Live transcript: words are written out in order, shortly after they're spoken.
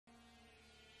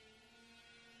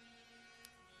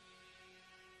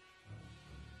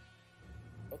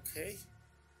اوكي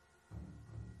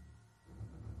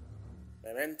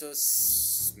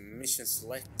mementos mission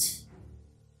select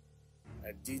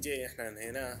الدي جي احنا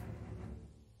هنا.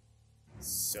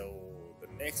 So the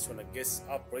next one I guess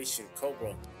Operation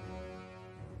Cobra.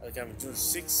 That came June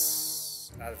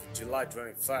 6 out of July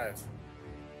 25.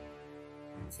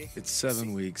 Okay. It's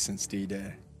 7 weeks since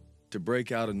D-Day. To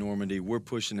break out of Normandy, we're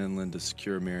pushing inland to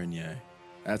secure Marigny.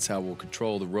 That's how we'll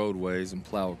control the roadways and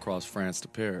plow across France to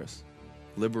Paris.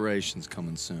 Liberation's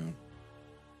coming soon.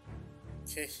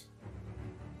 Okay.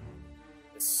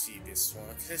 Let's see this one.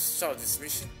 Okay, let's start this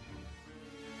mission.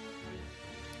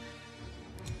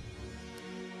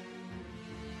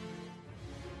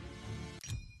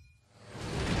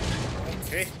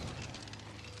 Okay.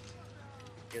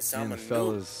 Guess I'm a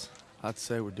fellas, I'd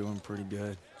say we're doing pretty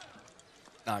good.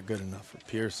 Not good enough for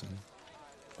Pearson,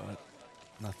 but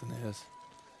nothing is.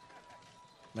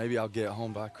 Maybe I'll get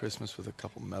home by Christmas with a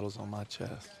couple medals on my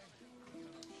chest.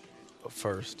 But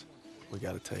first, we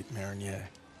gotta take Marigny.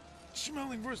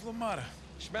 Schmeling versus LaMotta.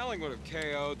 Schmeling would have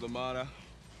KO'd LaMotta.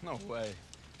 No way.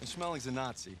 And Schmeling's a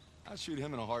Nazi. I'd shoot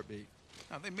him in a heartbeat.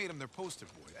 Now, they made him their poster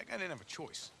boy. That guy didn't have a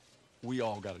choice. We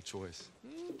all got a choice.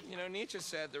 You know, Nietzsche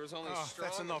said there was only strong...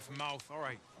 That's enough mouth. All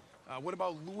right. What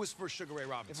about Lewis versus Sugar Ray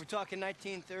Robinson? If we're talking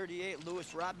 1938,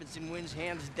 Lewis Robinson wins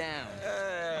hands down.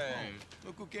 Hey!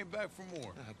 Look who came back for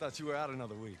more. I thought you were out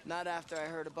another week. Not after I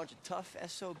heard a bunch of tough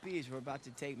SOBs were about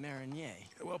to take Marigny. Yeah,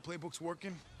 well, playbook's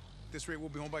working. At this rate, we'll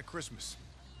be home by Christmas.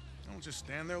 Don't just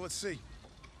stand there. Let's see.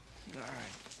 All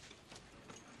right.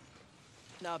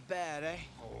 Not bad, eh?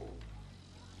 Oh.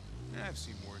 Yeah, I've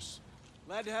seen worse.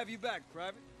 Glad to have you back,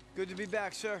 Private. Good to be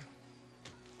back, sir.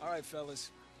 All right,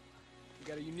 fellas. We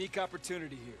got a unique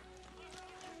opportunity here.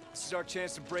 This is our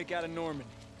chance to break out of Normandy.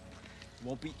 It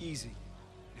won't be easy.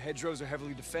 The hedgerows are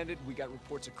heavily defended. We got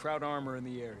reports of Kraut armor in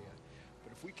the area.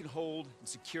 But if we can hold and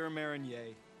secure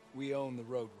Marigny, we own the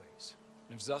roadways.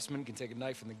 And if Zussman can take a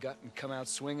knife in the gut and come out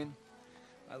swinging,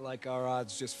 I like our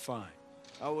odds just fine.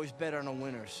 Always bet on a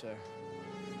winner, sir.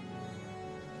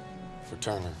 For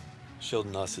Turner,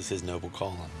 shielding us is his noble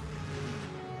calling.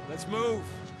 Let's move.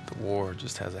 The war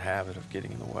just has a habit of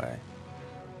getting in the way.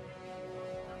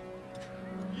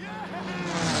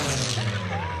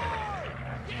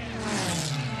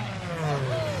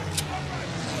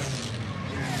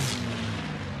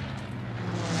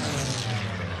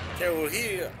 Okay, we're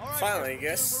here finally, I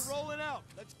guess. We're rolling out.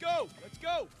 Let's go. Let's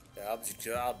go. The object to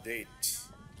update.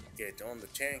 Get on the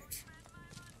tank.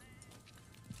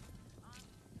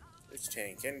 Which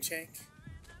tank? Any tank?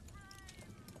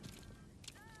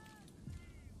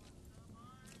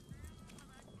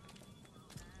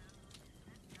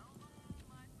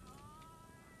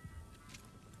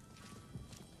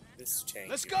 This tank.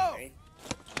 Let's go. Right?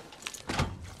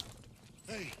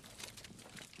 Hey.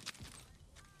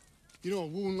 You know, a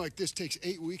wound like this takes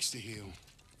 8 weeks to heal.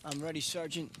 I'm ready,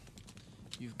 Sergeant.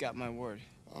 You've got my word.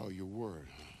 Oh, your word,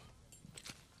 huh?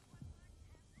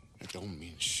 That don't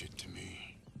mean shit to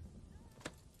me.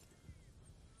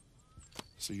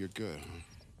 So you're good,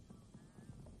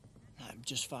 huh? I'm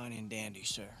just fine and dandy,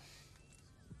 sir.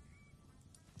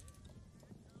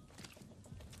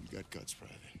 You got guts,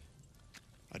 Private.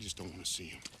 I just don't want to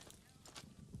see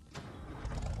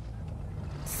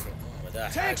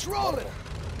them. Tanks rolling!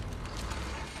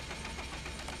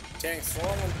 Tanks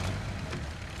rolling.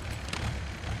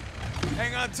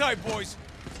 Hang on tight, boys.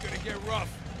 It's gonna get rough.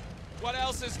 What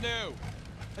else is new?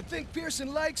 I think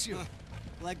Pearson likes you.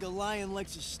 Like a lion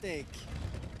likes a steak.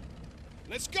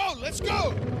 Let's go! Let's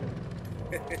go!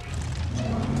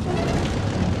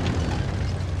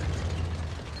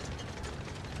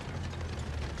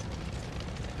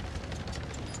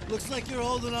 Looks like you're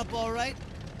holding up all right.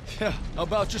 Yeah, how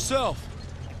about yourself?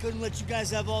 I couldn't let you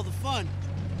guys have all the fun.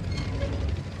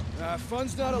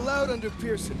 Fun's not allowed under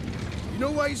Pearson. You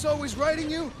know why he's always writing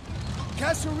you?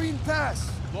 Kasserine Pass.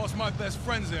 Lost my best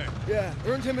friends there. Yeah,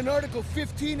 earned him an Article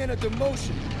 15 and a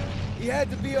demotion. He had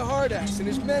to be a hard ass, and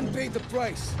his men paid the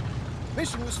price.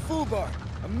 Mission was FUBAR,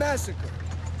 a massacre.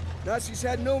 Nazis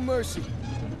had no mercy.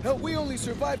 Hell, we only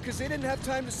survived because they didn't have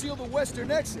time to seal the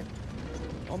western exit.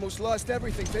 Almost lost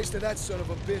everything thanks to that son of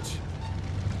a bitch.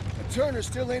 And Turner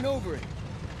still ain't over it.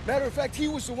 Matter of fact, he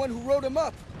was the one who wrote him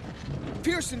up.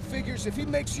 Pearson figures if he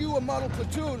makes you a model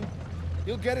platoon,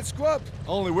 he'll get it scrubbed.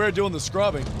 Only we're doing the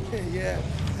scrubbing. Yeah,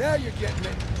 now you're getting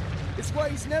it. It's why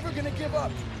he's never gonna give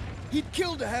up. He'd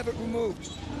kill to have it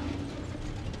removed.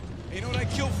 Hey, you know what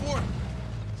I'd kill for?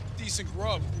 Decent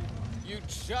grub. You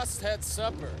just had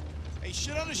supper. Hey,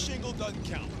 shit on a shingle doesn't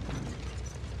count.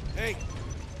 Hey,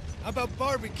 how about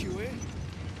barbecue, eh?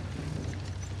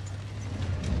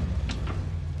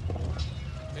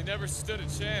 They never stood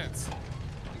a chance.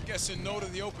 I'm guessing no to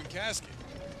the open casket.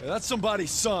 Yeah, that's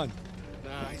somebody's son.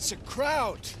 Nah, it's a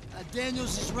crowd.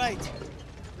 Daniels is right.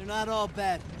 They're not all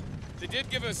bad. They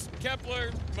did give us Kepler,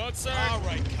 Mozart. All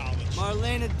right, college.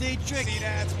 Marlena Dietrich. See,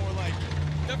 that's more like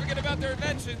it. Don't forget about their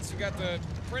inventions. You got the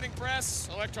printing press,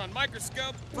 electron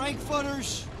microscope.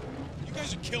 Frankfurters. You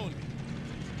guys are killing me.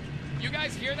 You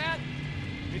guys hear that?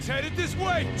 It's headed this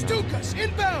way. Stukas,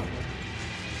 inbound!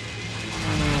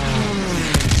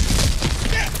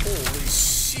 Holy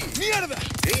shit. Me out of that!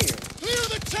 Damn. Clear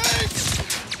the tanks!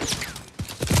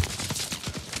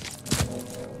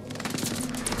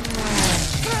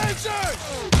 Panzers!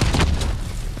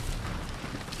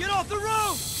 Get off the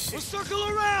road! We'll circle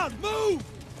around! Move!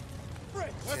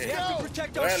 Let's We have to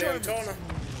protect our Rally, Shermans. Antona.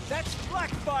 That's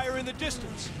black fire in the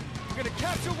distance. We're gonna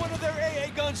capture one of their AA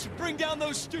guns to bring down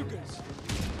those Stukas.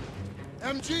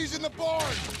 MG's in the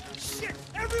barn! Shit!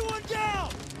 Everyone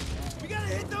down! We gotta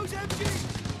hit those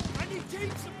MGs! I need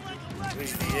teams to flank the left.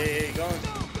 Where's the AA gun?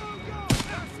 Go, go, go!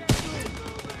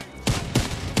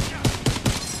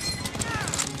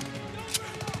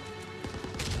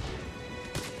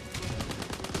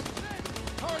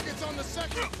 Target's on the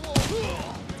second floor!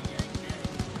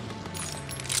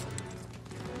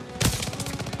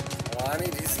 All I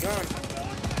need is gun.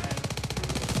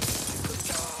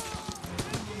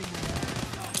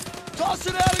 Toss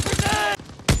it out a grenade!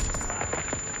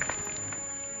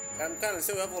 كان بإمكاننا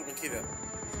نسوي أفضل من كذا.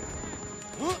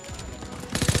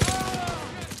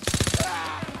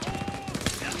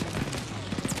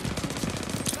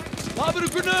 Lob it a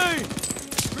grenade!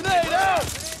 Grenade out!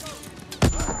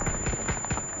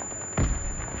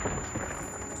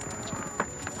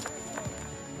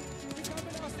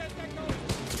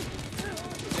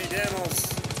 Need animals.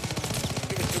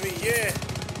 Give it to me, yeah.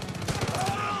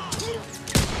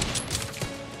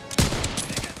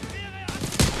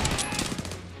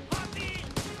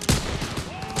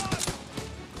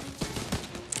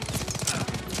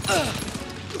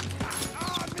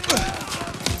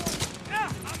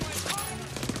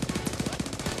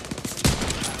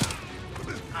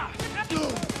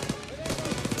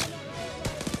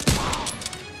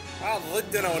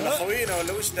 ضدنا ولا خوينا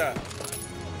ولا وش ده؟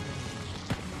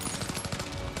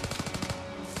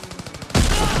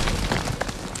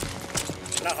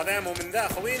 ناخذ امو من ذا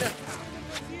خوينا.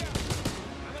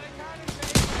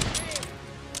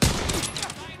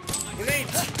 Grenade!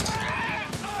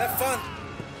 Have fun!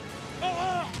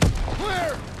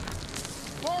 Clear!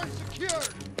 Barn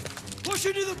secured! Push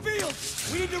into the field!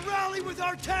 We need to rally with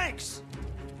our tanks!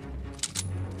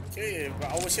 اوكي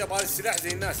اول شيء ابغى السلاح زي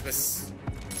الناس بس.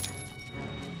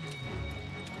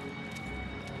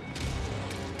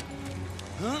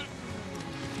 Huh?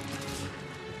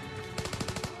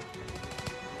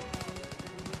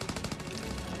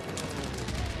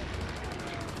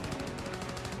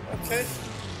 Okay,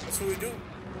 that's what we do.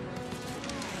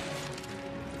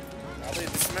 I'll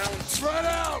leave dismount. Spread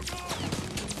out!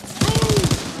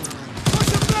 Push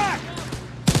him back!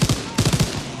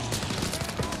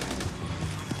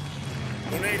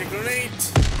 Grenade, grenade!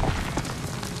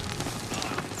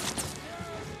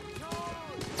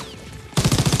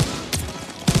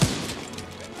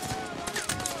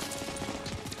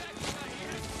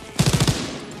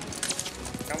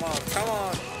 Come on, come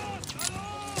on!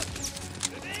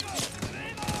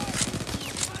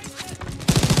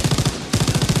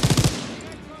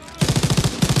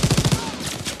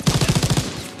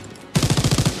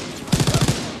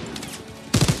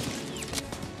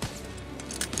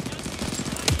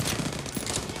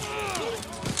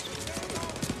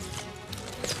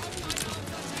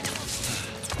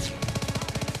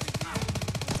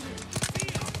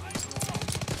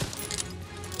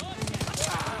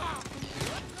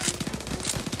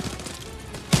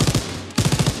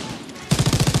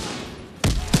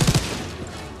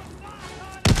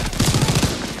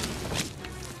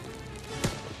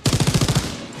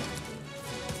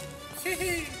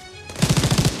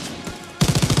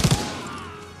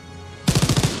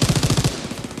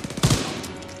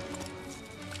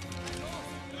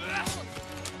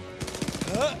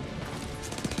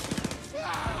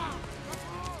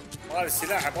 ابغى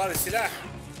السلاح ابغى السلاح.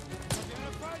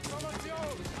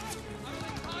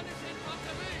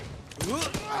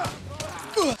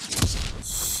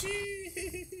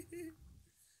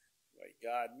 My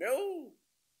God, no!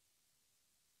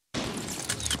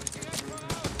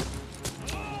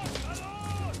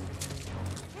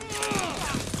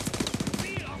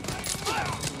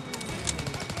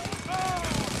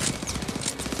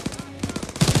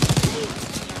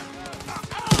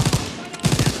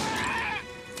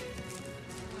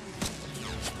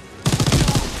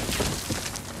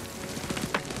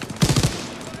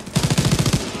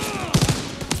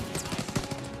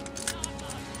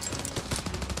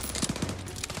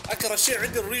 اكبر شيء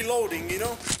عندي الريلودينج، يو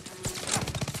نو.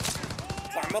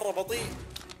 طلع مره بطيء.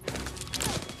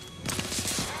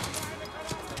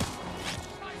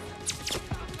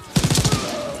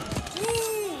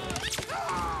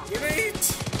 جريت.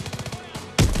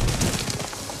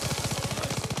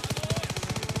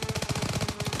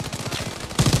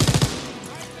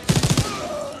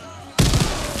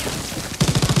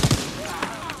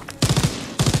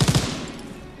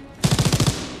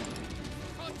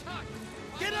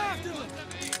 Get after them!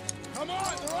 Come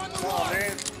on, they're on the Come on,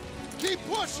 man. Keep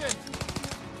pushing!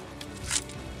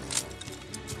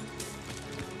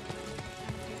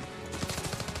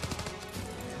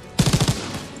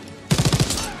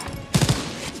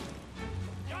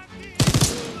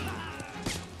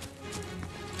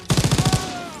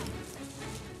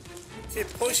 Keep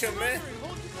pushing, man.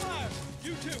 Hold the fire!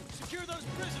 You two, secure those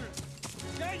prisoners!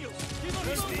 Daniels, keep on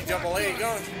Where's going! WWII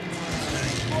going?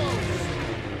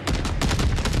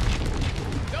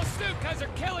 They'll snoop because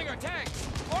they're killing our tanks.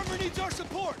 Armor needs our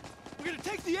support! We're gonna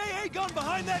take the AA gun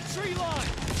behind that tree line!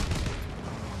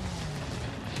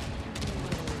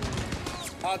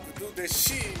 Hard to do this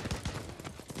shit.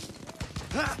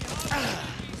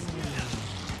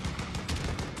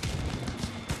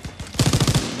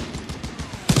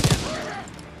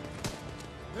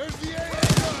 There's the AA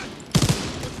gun!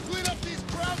 Let's clean up these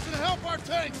crowds and help our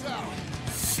tanks out!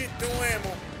 Shit, no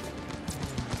ammo.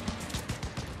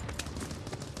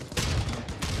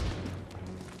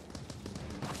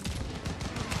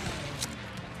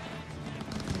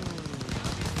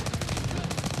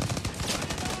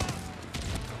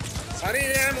 I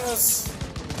need ammos.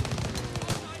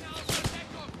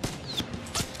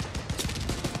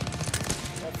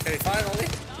 Okay, finally.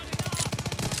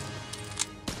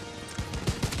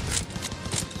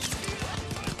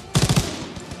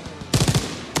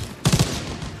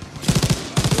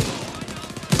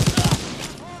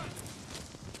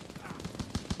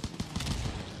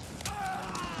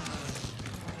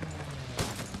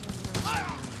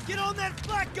 Get on that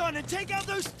flak gun and take out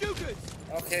those Stukas!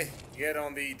 Okay, get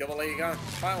on the WWII gun.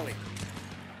 Finally.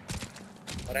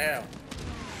 What the hell?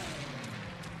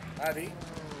 Howdy.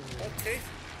 Okay.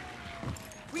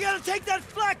 We gotta take that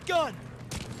flak gun!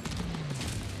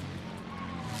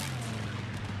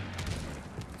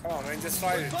 Come on, man, just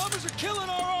fight it. Bombers are killing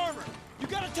our armor! You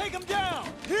gotta take them down!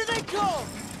 Here they come!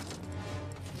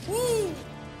 Woo!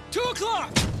 2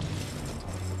 o'clock!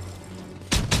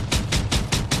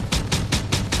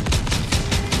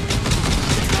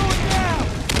 It's going down!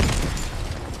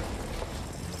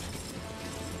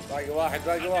 باقي واحد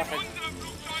باقي واحد.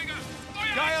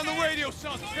 Guy on the radio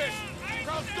sounds pissed.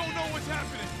 Crowds don't know what's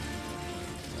happening.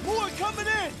 More coming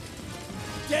in!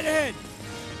 Dead ahead!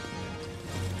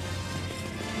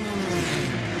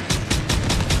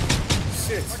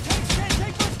 Shit. Our tanks can't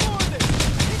take much more of this!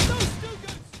 Hit those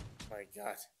Stukas! My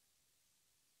God.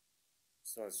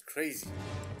 This one's crazy.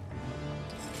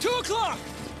 2 o'clock!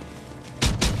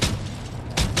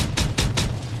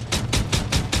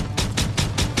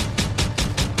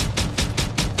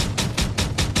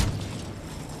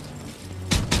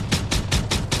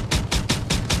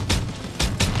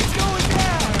 It's going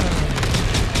down!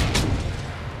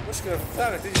 مشكلة في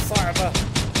الثانية تيجي صعبة.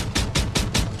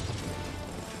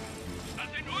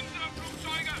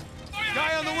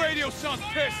 Guy on the radio sounds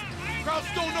pissed. Crowds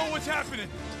don't know what's happening.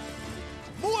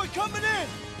 More coming in!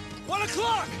 1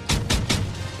 o'clock!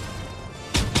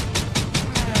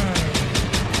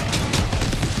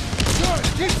 Good,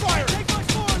 keep firing! Take much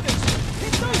more of this!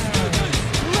 Hit those Stukas!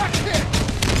 Direct hit!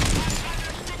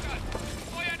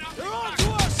 They're on to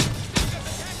us!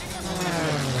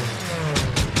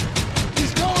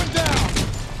 He's going down!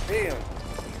 Damn.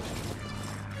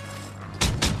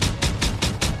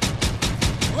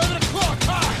 11 o'clock,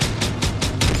 high!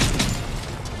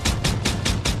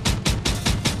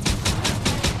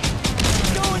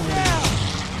 It's going down!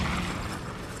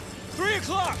 3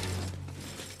 o'clock!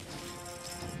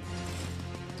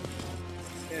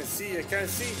 Can't see, I can't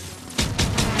see.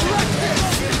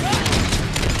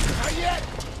 Not yet!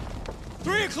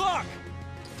 3 o'clock!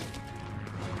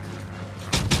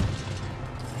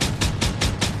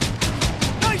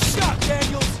 Nice shot,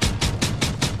 Daniels!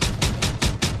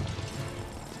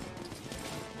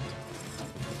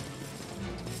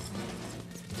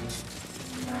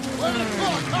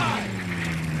 High!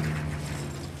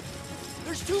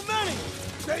 There's too many!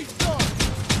 Stay sharp!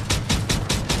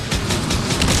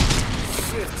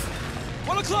 Shit.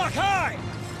 1 o'clock, high!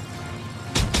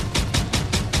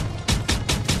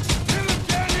 Hit him,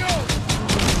 Daniel!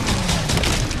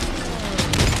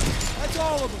 That's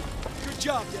all of them. Good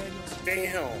job, Daniels.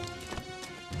 Damn.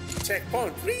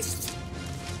 Checkpoint reached.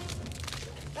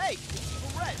 Hey, it's the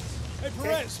Reds. Hey,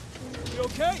 Perez, you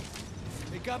okay?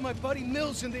 They got my buddy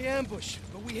Mills in the ambush,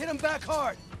 but we hit him back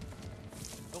hard.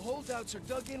 The holdouts are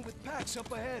dug in with packs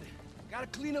up ahead. Gotta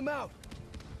clean them out.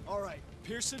 All right,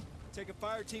 Pearson, take a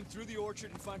fire team through the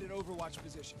orchard and find an overwatch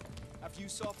position. After you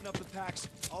soften up the packs,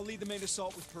 I'll lead the main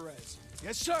assault with Perez.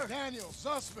 Yes, sir. Daniel,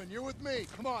 Zussman, you're with me.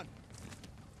 Come on.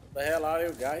 What the hell are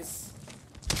you guys?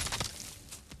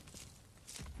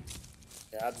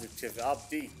 The objective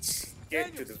update.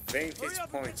 Get to the vantage Hurry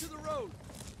up and get point. to the road.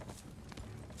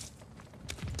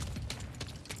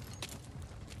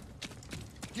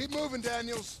 Keep moving,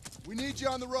 Daniels. We need you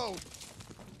on the road.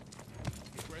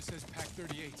 Express says Pack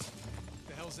 38. What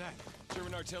the hell's that?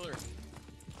 German artillery.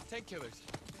 Tank killers.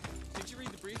 Did you read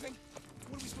the briefing?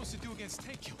 What are we supposed to do against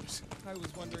tank killers? I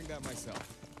was wondering that myself.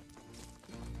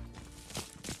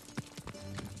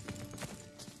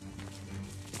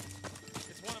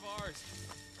 It's one of ours.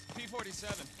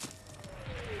 P-47.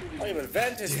 Oh, yeah, but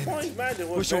vantage point, man.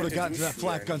 Wish I would've gotten to that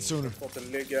flak gun sooner.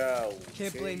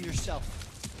 Can't blame yourself.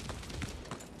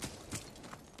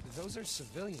 Those are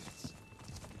civilians.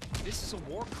 This is a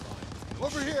war crime.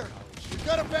 Over here. We've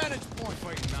got a vantage point.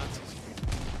 Fighting Nazis.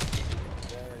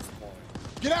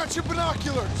 Get out your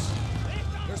binoculars.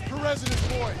 There's Perez and his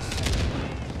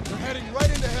boys. They're heading right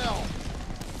into hell.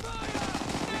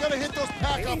 We gotta hit those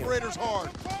pack operators hard.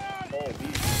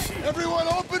 Holy shit. Everyone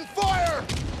open fire!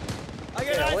 I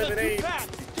got eyes on eliminate two packs.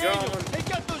 the Daniel, German.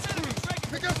 take out those crews.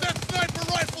 Pick up that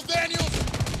sniper rifle, Daniels!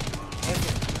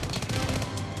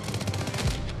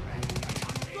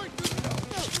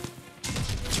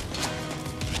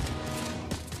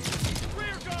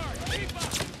 Rear guard, keep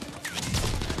up.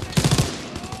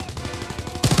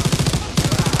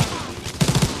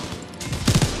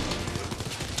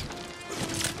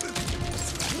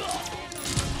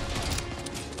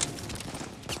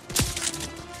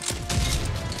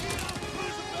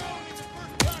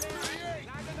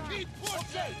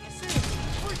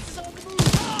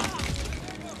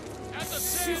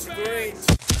 She's great.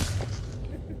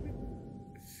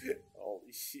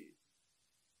 Holy shit.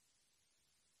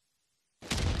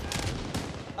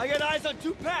 I got eyes on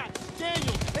two packs.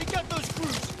 Daniel, take out those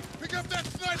crews. Pick up that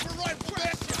sniper rifle,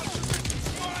 Daniels!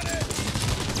 Spotted!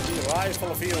 في رايفل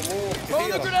وفي امور Throw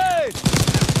the كثيره. grenade!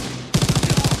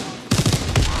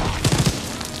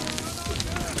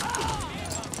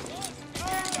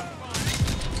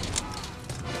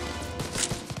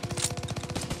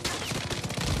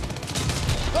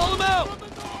 Call him out!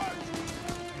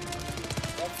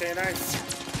 Okay, nice.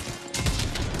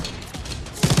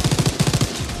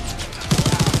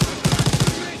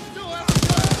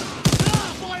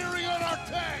 Firing on our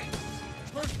tank!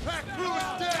 First pack crew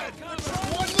is dead!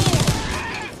 One more!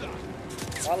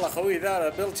 والله خوي ذا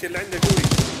البلتي اللي عنده قوي.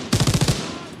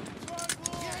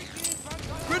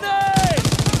 Grenade!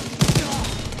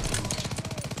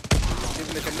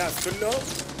 جيب لك الناس كلهم.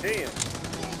 دين.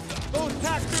 Those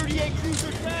pack 38 crews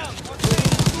are down. Our tank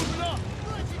is moving up.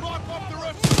 Lock up the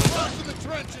rest of the guys in the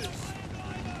trenches!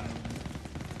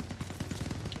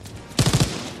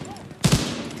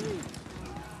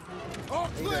 All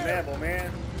Need a clear! map,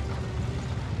 man.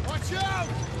 Watch out!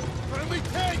 Friendly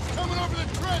tanks coming over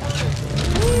the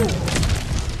trenches!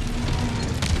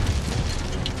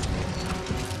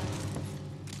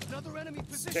 Another enemy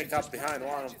position. Check just up behind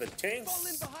past one the of the engine. tanks. Fall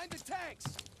in behind the tanks.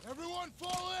 Everyone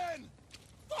fall in!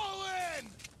 Fall in!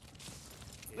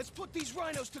 Let's put these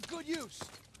rhinos to good use.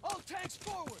 All tanks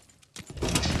forward.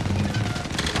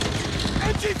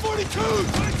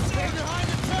 MG-42s! Stay behind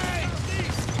the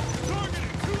tanks!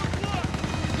 Targeting 2 o'clock!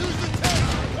 Use the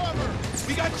tanks for cover!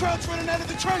 We got crowds running out of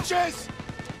the trenches.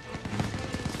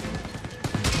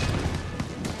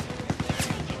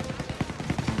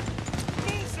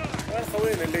 وين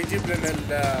خوينا اللي يجيب لنا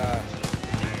ال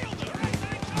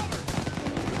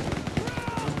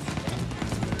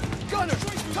Gunner,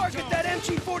 target that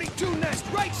MG-42 nest,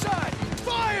 right side.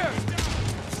 Fire!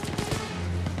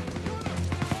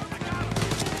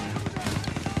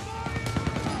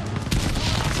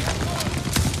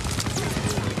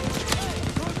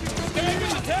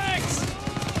 Tanks!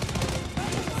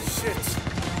 shit.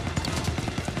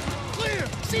 Clear!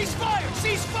 Cease fire!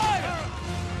 Cease fire!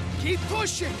 Keep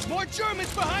pushing! More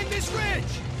Germans behind this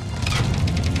ridge!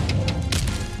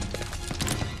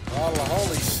 والله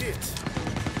holy shit.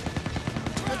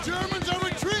 The Germans are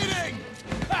retreating!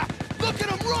 Ha! Look at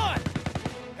them run!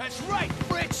 That's right,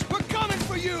 Fritz! We're coming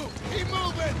for you! Keep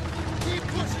moving! Keep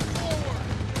pushing forward!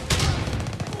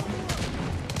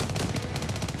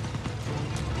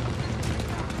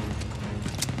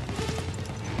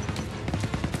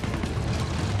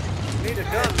 Need a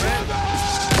gun, man.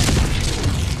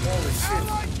 Holy shit.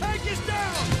 Allied tank is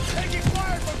down! Taking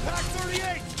fire from Pack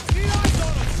 38! Need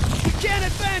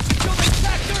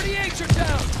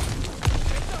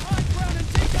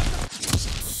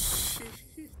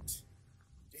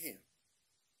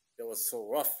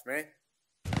rough, man.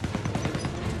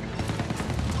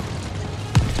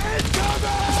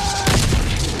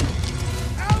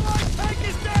 Allied tank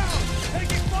is down!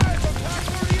 Taking fire from Pack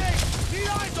 38! Need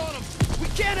eyes on them! We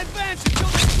can't advance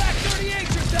until the Pack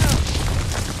 38s are down!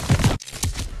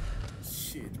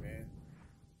 Shit, man.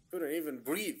 Couldn't even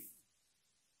breathe.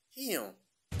 Damn.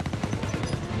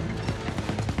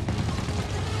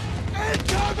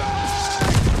 Incoming!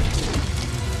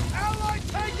 Allied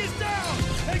tank is down!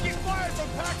 Taking fire from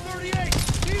Pack 38!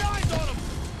 Need eyes on them!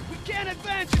 We can't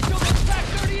advance until the Pack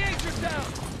 38s are down!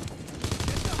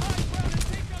 Get the high ground and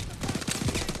take out the Pack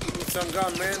 38s! Need some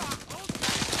gun, man.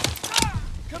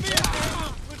 Come here, man!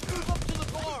 Let's move up to the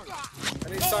barn! I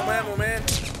need some ammo, man.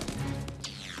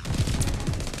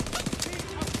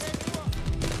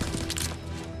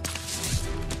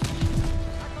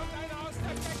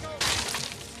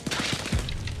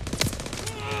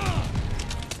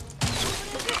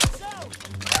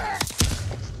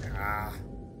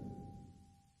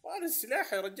 ابغالي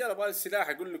السلاح يا رجال، ابغالي السلاح.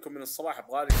 اقول لكم من الصباح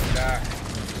ابغالي السلاح.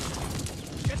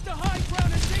 Get the high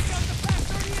ground and take out the Pack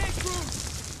 38 crew!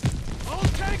 All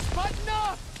tanks button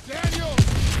up! Daniel,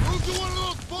 move to one of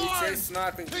those barns!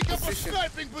 sniping Pick up a position.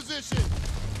 sniping position!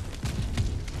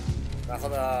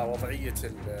 ناخذها وضعية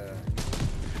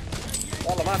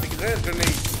والله ما في غير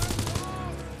جرنيد.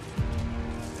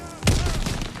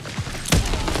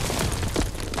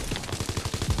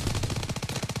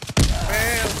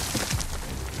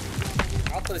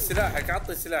 عطلي سلاحك،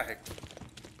 عطلي سلاحك.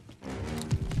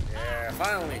 Yeah,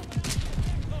 finally.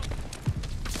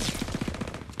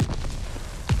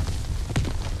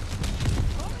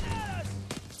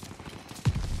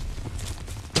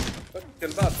 فك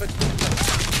الباب، فك الباب.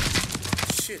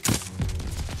 Shit.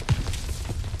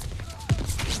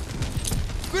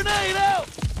 Grenade out!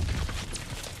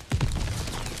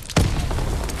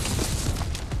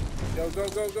 Go, go,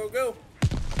 go, go, go.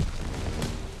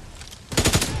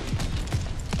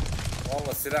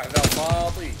 والله السلاح ذا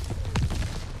فاضي.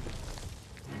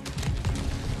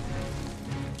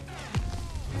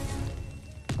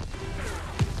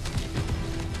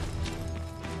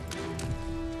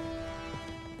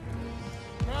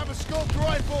 Grab a scoped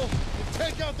rifle and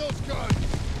take out those guns.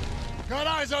 Got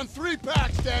eyes on 3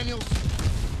 packs, Daniels.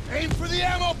 Aim for the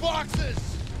ammo boxes.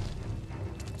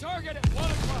 Target at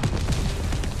 1 o'clock.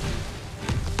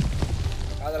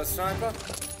 هذا السنايبر.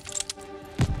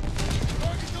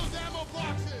 Target those ammo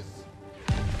boxes.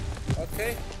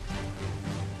 اوكي.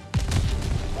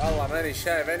 والله ماني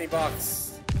شايف اني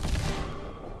بوكس.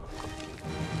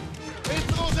 Aim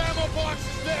for those ammo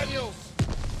boxes, Daniels.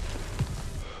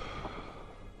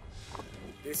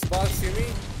 This box you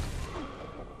mean?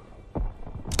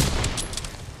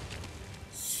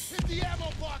 Hit the ammo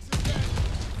boxes, Daniels.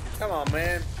 Come on,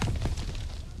 man.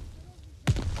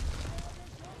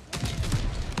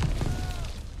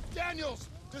 Daniels,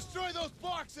 destroy those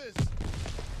boxes.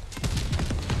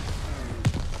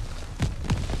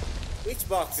 Which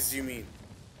boxes you mean?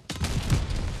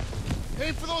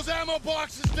 Aim for those ammo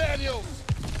boxes, Daniels.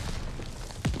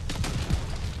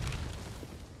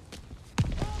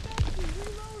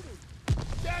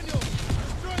 Daniels,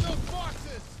 destroy those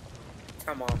boxes.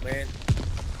 Come on, man.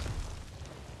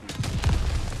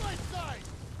 Right side.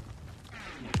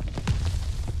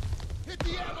 Hit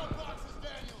the ammo boxes,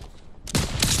 Daniels.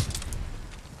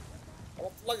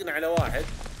 طلقنا على واحد.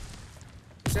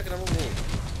 شكله مو هو.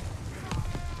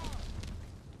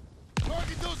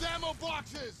 Target those ammo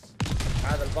boxes.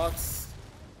 هذا البوكس.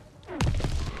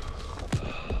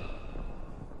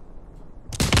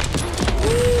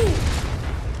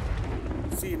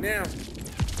 See now.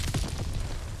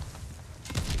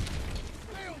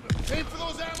 Aim for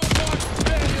those ammo boxes,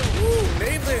 Daniels. Ooh,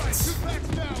 nailed it. 2 packs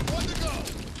down, 1 to go.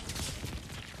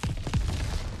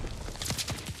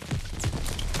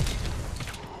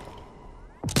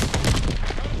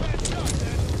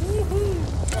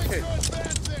 Okay.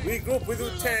 Regroup with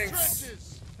your tanks.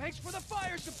 Thanks for the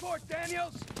fire support,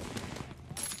 Daniels!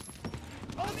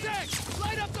 All tanks,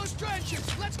 light up those trenches!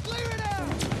 Let's clear it out!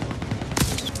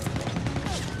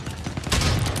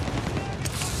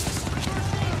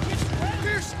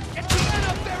 Pierce, get your men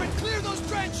up there and clear those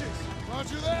trenches!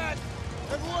 Roger that.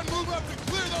 Everyone move up and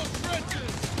clear those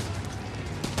trenches.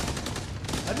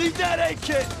 I need that aid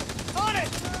kit! On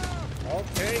it!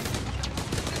 Okay.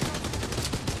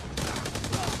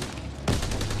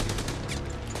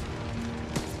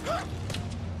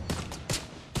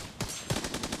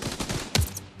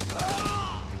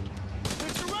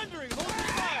 They're surrendering. Hold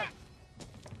your fire.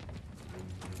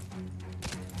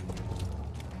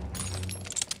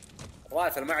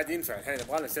 الرايفل ما عاد ينفع الحين،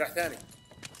 يبغى لنا سلاح ثاني.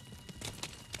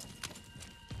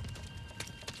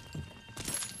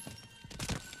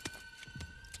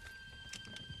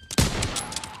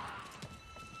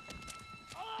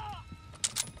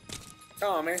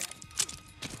 Come on, man.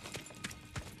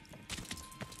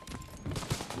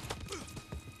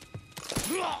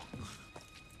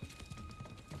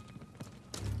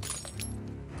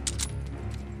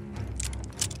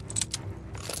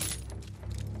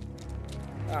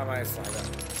 ما يصلح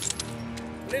هذا.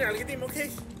 خلينا على القديم اوكي.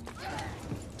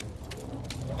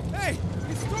 Hey,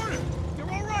 it started.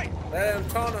 You're all right. لا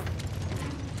امتحانه.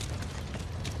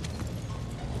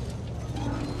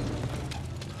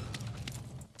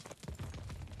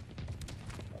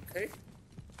 اوكي.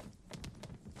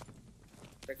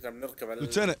 شكلنا بنركب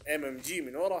على MMG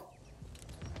من ورا.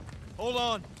 Hold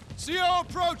on. CO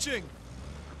approaching.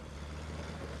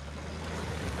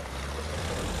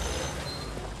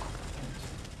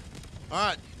 All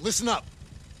right, listen up.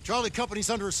 Charlie Company's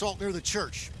under assault near the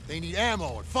church. They need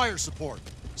ammo and fire support.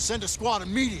 Send a squad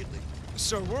immediately.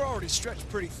 Sir, we're already stretched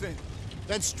pretty thin.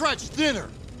 Then stretch thinner.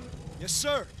 Yes,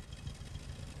 sir.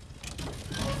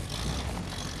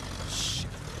 Shit.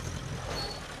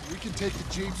 We can take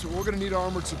the jeep, so we're gonna need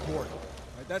armored support. All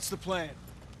right, that's the plan.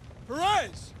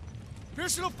 Perez!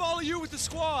 Pearson will follow you with the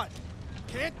squad.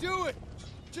 Can't do it.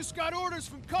 Just got orders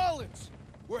from Collins.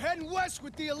 We're heading west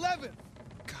with the 11th.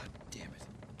 God damn it.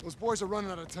 Those boys are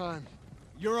running out of time.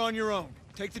 You're on your own.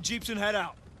 Take the jeeps and head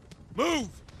out. Move!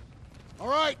 All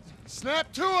right,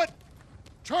 snap to it.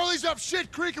 Charlie's up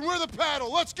shit creek and we're the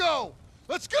paddle. Let's go!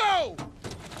 Let's go!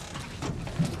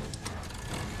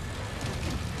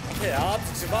 Yeah,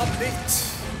 it's about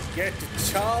it. Get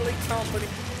to Charlie Company.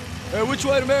 Hey, which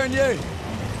way to Marigny?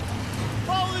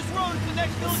 Follow this road to the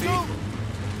next village over.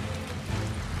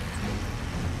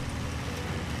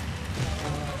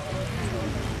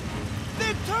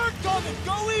 Big turn coming!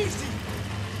 Go easy!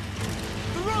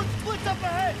 The road splits up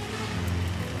ahead!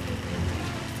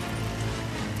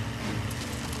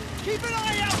 Keep an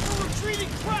eye out for retreating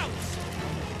Krauts!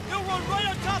 They'll run right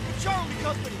on top of Charlie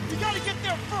Company! We gotta get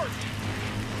there first!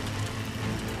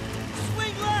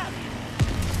 Swing left!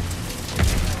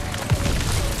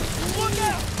 Look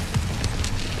out!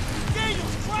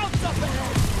 Daniel's Krauts up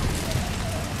ahead!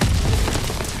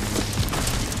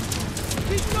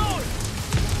 Keep going!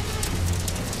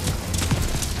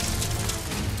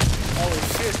 Holy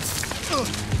shit. Go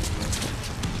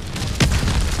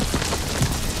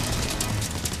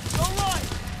right!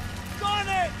 Got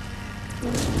it!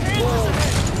 Hands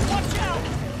ahead! Watch out!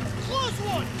 Close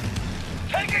one!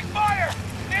 Taking fire!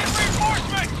 Need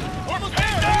reinforcements! We're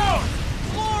pinned down!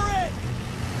 Floor it!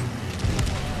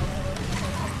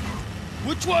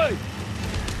 Which way?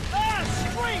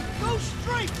 Straight! Go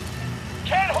straight!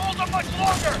 Can't hold them much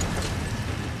longer!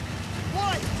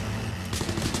 Right!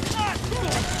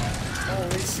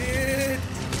 Holy shit.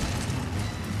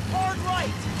 Hard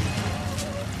right!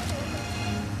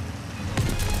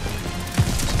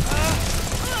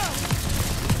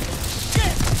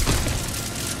 Shit!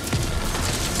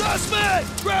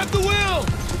 Suspect! Grab the wheel!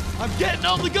 I'm getting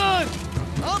on the gun!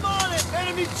 I'm on it!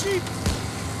 Enemy jeep!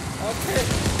 اوكي.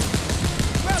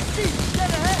 Grab jeep! Get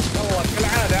ahead! والله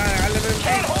كالعادة انا علم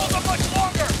Can't hold them much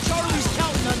longer! Charlie's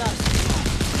counting on us!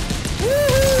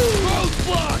 Road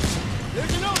blocked!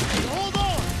 There's an opening! Hold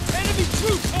on! Enemy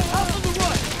troops! Out on the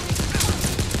right!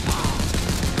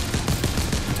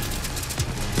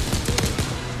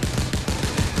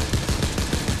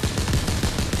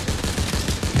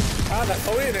 هذا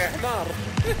خوينا يا حمار.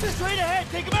 Straight ahead!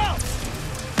 Take him out!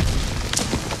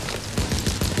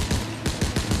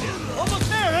 Almost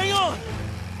there! Hang on!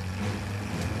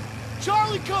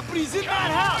 Charlie Company's in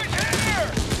that house!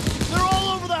 Here! They're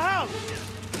all over the house!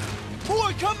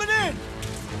 Boy, coming in!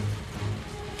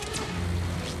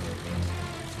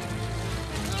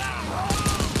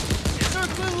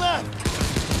 Circling left!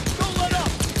 Don't let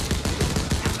up!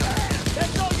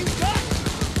 That's all you got?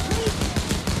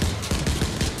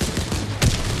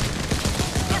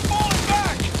 They're falling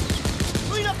back!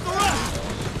 Clean up the rest!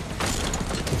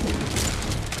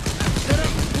 Set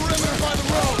up the perimeter by the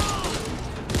road.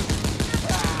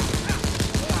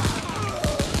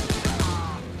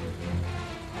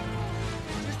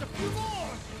 Just a few more!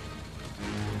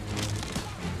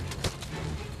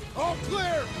 All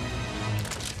clear!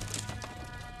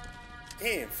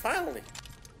 Damn, finally.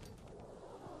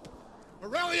 Now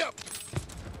rally up!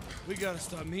 We gotta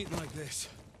stop meeting like this.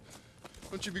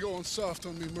 Don't you be going soft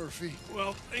on me, Murphy.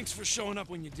 Well, thanks for showing up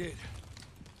when you did.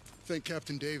 Thank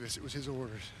Captain Davis. It was his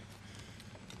orders.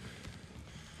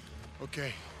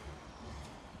 Okay.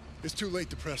 It's too late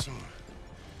to press on.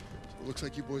 So it looks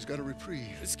like you boys got a reprieve.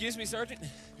 Excuse me, Sergeant?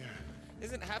 Yeah.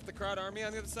 Isn't half the crowd army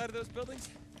on the other side of those buildings?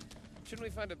 Shouldn't we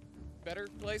find a better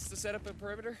place to set up a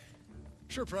perimeter?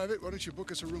 Sure, Private. Why don't you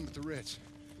book us a room at the Ritz?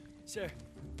 Sir.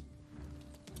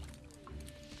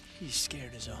 He's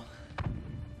scared as all.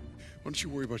 don't you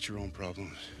worry about your own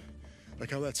problems?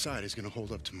 Like how that side is gonna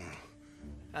hold up tomorrow.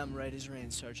 I'm right as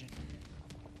rain, Sergeant.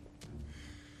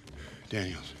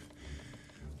 Daniels,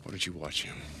 why don't you watch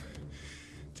him?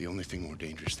 The only thing more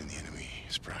dangerous than the enemy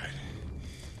is pride.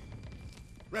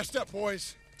 Rest up,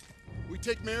 boys. We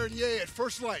take Marinier at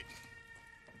first light.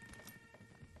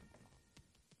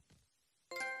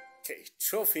 Okay,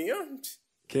 trophy earned.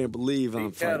 Can't believe I'm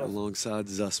Big fighting cattle. alongside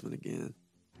Zussman again.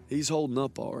 He's holding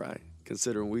up all right,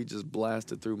 considering we just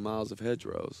blasted through miles of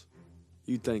hedgerows.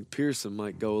 You'd think Pearson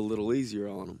might go a little easier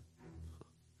on him.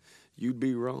 You'd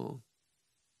be wrong.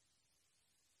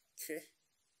 Okay.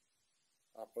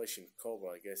 Operation Cobra,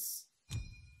 I guess.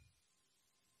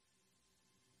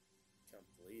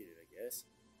 Completed, I guess.